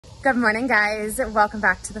Good morning, guys. Welcome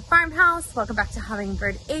back to the farmhouse. Welcome back to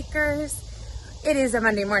Hummingbird Acres. It is a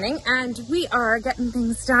Monday morning and we are getting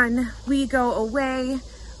things done. We go away.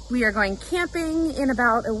 We are going camping in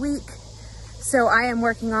about a week. So I am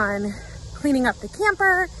working on cleaning up the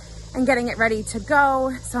camper and getting it ready to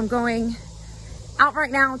go. So I'm going out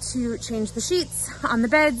right now to change the sheets on the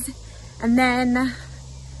beds and then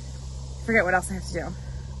forget what else I have to do.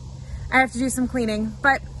 I have to do some cleaning,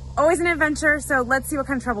 but always an adventure, so let's see what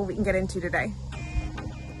kind of trouble we can get into today.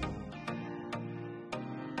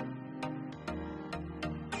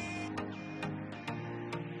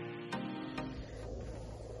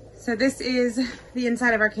 So this is the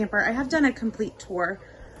inside of our camper. I have done a complete tour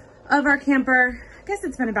of our camper. I guess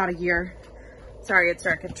it's been about a year. Sorry, it's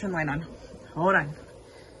dark. I have to turn the light on. Hold on.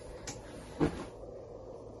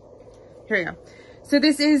 Here we go. So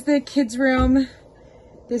this is the kids' room.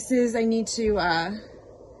 I need to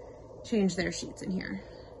change their sheets in here.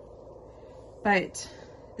 But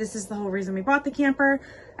this is the whole reason we bought the camper.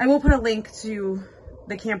 I will put a link to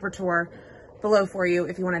the camper tour below for you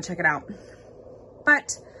if you want to check it out.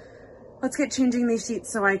 But let's get changing these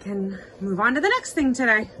sheets so I can move on to the next thing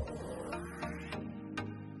today.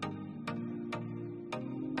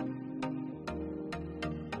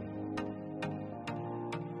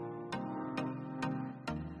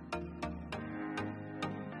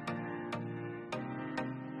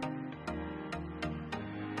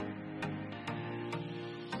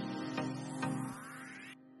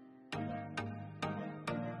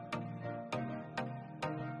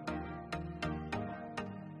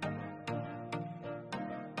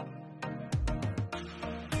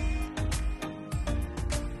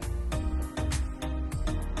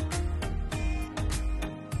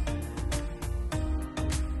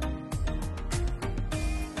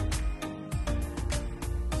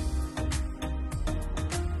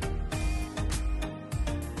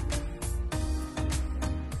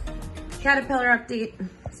 Caterpillar update.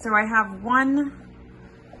 So I have one,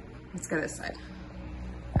 let's go this side.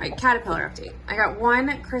 All right, caterpillar update. I got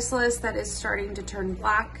one chrysalis that is starting to turn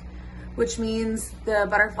black, which means the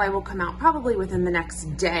butterfly will come out probably within the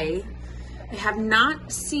next day. I have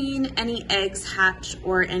not seen any eggs hatch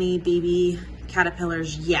or any baby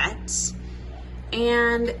caterpillars yet.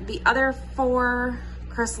 And the other 4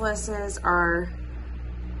 chrysalises are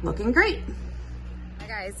looking great.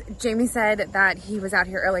 Guys, Jamie said that he was out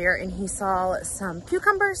here earlier and he saw some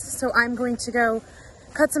cucumbers, so I'm going to go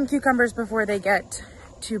cut some cucumbers before they get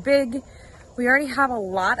too big. We already have a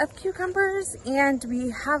lot of cucumbers and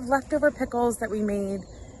we have leftover pickles that we made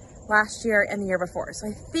last year and the year before. So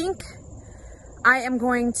I think I am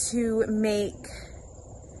going to make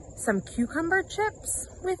some cucumber chips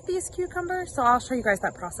with these cucumbers. So I'll show you guys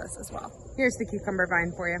that process as well. Here's the cucumber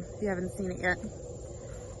vine for you if you haven't seen it yet.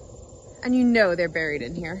 And you know they're buried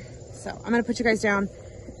in here. So I'm gonna put you guys down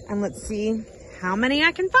and let's see how many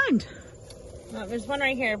I can find. Oh, there's one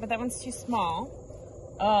right here, but that one's too small.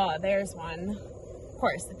 Oh, there's one. Of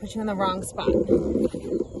course, they put you in the wrong spot.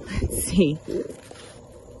 Let's see. You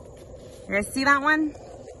guys see that one?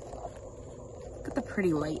 Look at the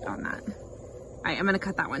pretty light on that. All right, I'm gonna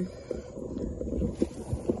cut that one.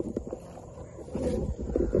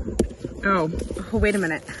 Oh, wait a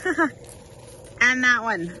minute. And that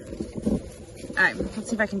one. All right, let's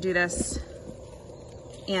see if I can do this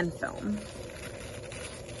and film.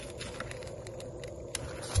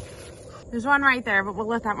 There's one right there, but we'll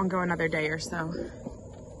let that one go another day or so.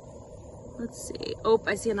 Let's see. Oh,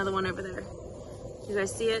 I see another one over there. You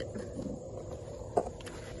guys see it?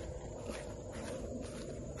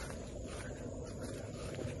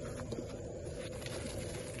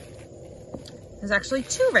 There's actually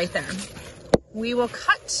 2 right there. We will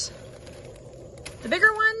cut the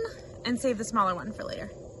bigger one and save the smaller one for later.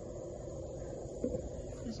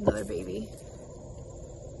 There's another baby.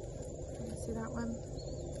 See that one?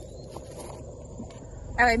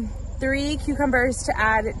 All right, 3 cucumbers to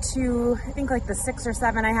add to, I think like the 6 or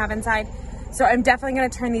 7 I have inside. So I'm definitely gonna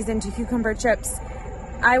turn these into cucumber chips.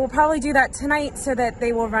 I will probably do that tonight so that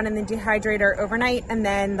they will run in the dehydrator overnight and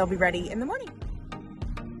then they'll be ready in the morning.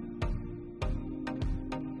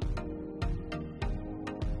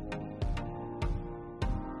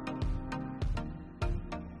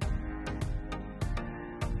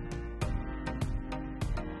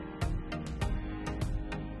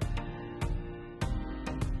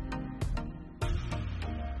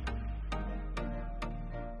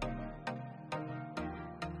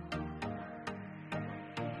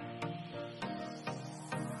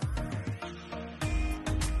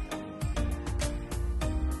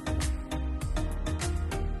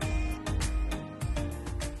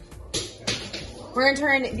 We're gonna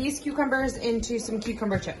turn these cucumbers into some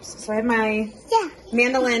cucumber chips. So I have my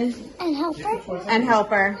mandolin And helper. and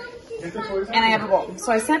helper, and I have a bowl.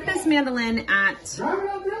 So I set this mandolin at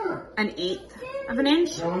 1/8 of an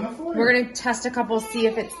inch. We're gonna test a couple, see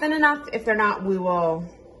if it's thin enough. If they're not, we will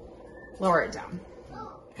lower it down.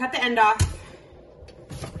 Cut the end off,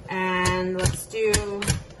 and let's do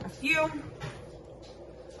a few.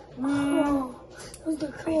 Oh, those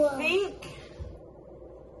are cool. I think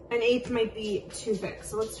 1/8 might be too thick,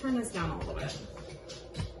 so let's turn this down a little bit.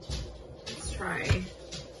 Let's try.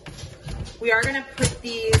 We are gonna put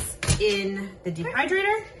these in the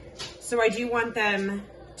dehydrator, so I do want them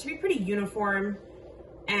to be pretty uniform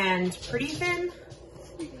and pretty thin.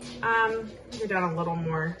 Go down a little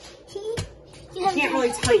more. I can't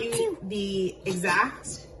really tell you the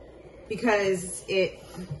exact because it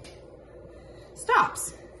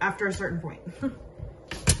stops after a certain point.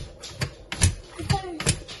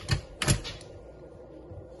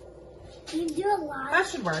 You do a lot. That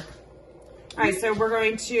should work. All right, so we're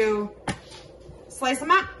going to slice them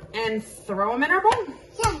up and throw them in our bowl.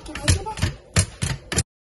 Yeah, can I do that?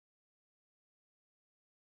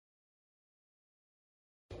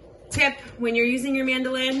 Tip, when you're using your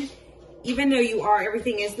mandolin, even though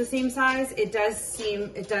everything is the same size, it does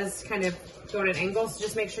kind of go at an angle, so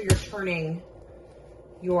just make sure you're turning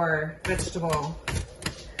your vegetable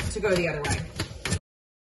to go the other way.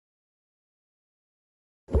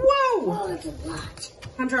 Whoa! Oh, that's a lot.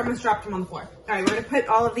 Hunter almost dropped him on the floor. All right, we're gonna put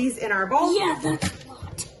all of these in our bowl. Yeah, that's a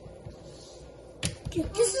lot.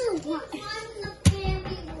 This is a lot.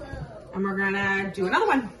 And we're gonna do another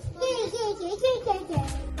one.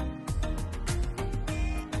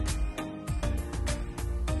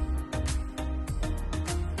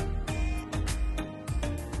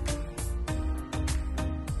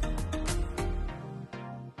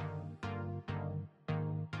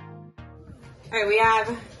 All right, we have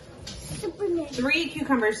 3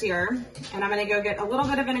 cucumbers here, and I'm gonna go get a little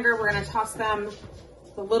bit of vinegar. We're gonna toss them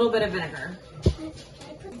with a little bit of vinegar.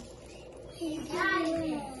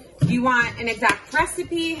 If you want an exact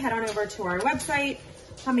recipe, head on over to our website,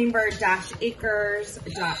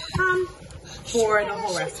 hummingbird-acres.com for the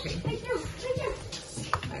whole recipe. Okay,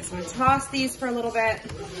 so I'm gonna toss these for a little bit,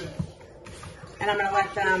 and I'm gonna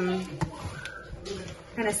let them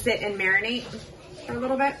kind of sit and marinate for a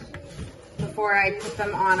little bit before I put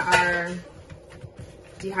them on our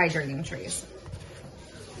dehydrating trays.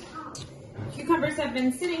 Cucumbers have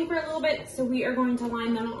been sitting for a little bit, so we are going to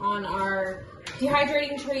line them on our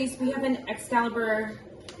dehydrating trays. We have an Excalibur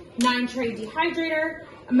 9-tray dehydrator.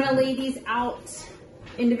 I'm gonna lay these out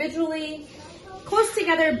individually, close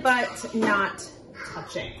together, but not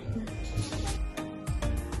touching.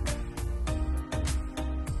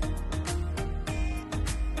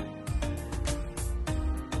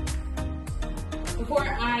 Before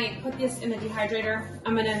I put this in the dehydrator,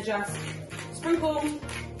 I'm gonna just sprinkle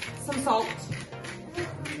some salt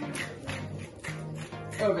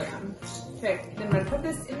over them. Okay, then I'm gonna put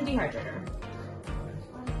this in the dehydrator.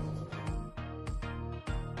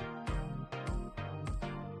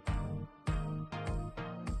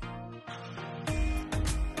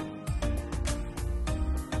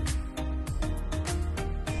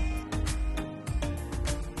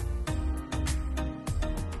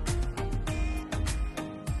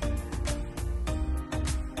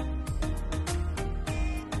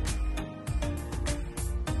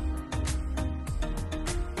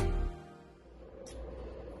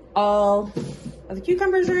 All of the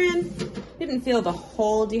cucumbers are in. Didn't feel the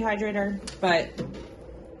whole dehydrator, but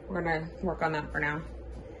we're gonna work on that for now.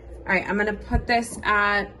 All right, I'm gonna put this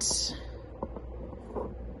at,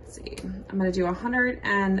 let's see, I'm gonna do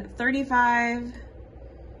 135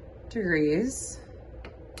 degrees.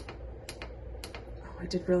 Oh, I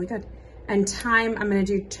did really good. And time, I'm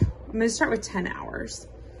gonna start with 10 hours.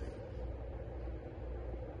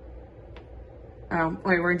 Oh,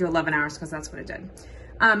 wait, we're gonna do 11 hours because that's what it did.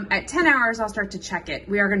 At 10 hours, I'll start to check it.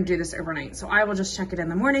 We are gonna do this overnight, so I will just check it in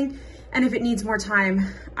the morning, and if it needs more time,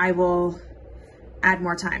 I will add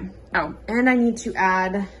more time. Oh, and I need to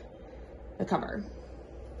add the cover.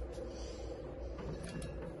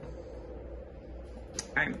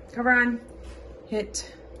 All right, cover on,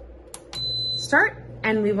 hit start,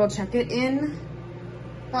 and we will check it in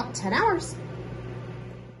about 10 hours.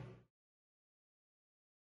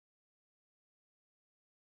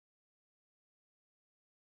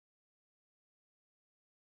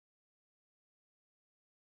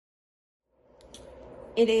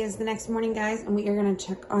 It is the next morning, guys, and we are gonna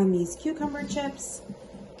check on these cucumber chips.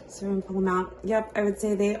 So I'm gonna pull them out. Yep, I would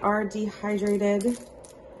say they are dehydrated.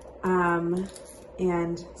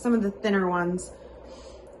 And some of the thinner ones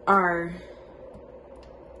are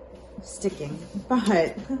sticking,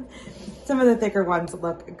 but some of the thicker ones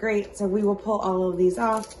look great. So we will pull all of these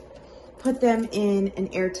off, put them in an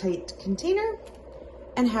airtight container,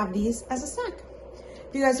 and have these as a snack.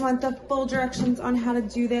 If you guys want the full directions on how to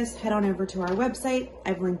do this, head on over to our website.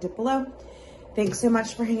 I've linked it below. Thanks so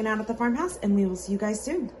much for hanging out at the farmhouse, and we will see you guys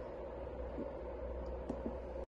soon.